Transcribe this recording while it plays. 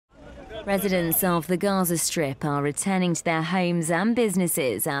Residents of the Gaza Strip are returning to their homes and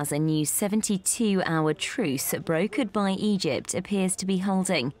businesses as a new 72-hour truce brokered by Egypt appears to be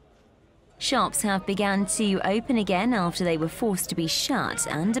holding. Shops have begun to open again after they were forced to be shut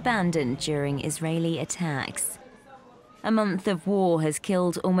and abandoned during Israeli attacks. A month of war has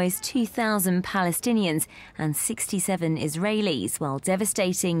killed almost 2,000 Palestinians and 67 Israelis while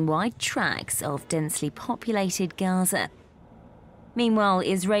devastating wide tracts of densely populated Gaza. Meanwhile,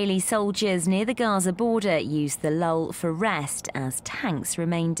 Israeli soldiers near the Gaza border used the lull for rest as tanks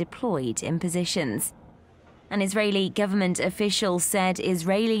remain deployed in positions. An Israeli government official said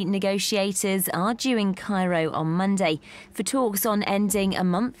Israeli negotiators are due in Cairo on Monday for talks on ending a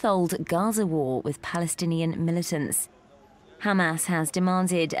month-old Gaza war with Palestinian militants. Hamas has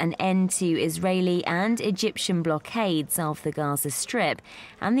demanded an end to Israeli and Egyptian blockades of the Gaza Strip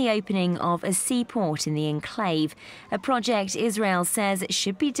and the opening of a seaport in the enclave, a project Israel says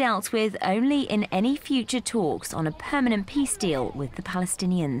should be dealt with only in any future talks on a permanent peace deal with the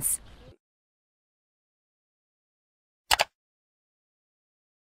Palestinians.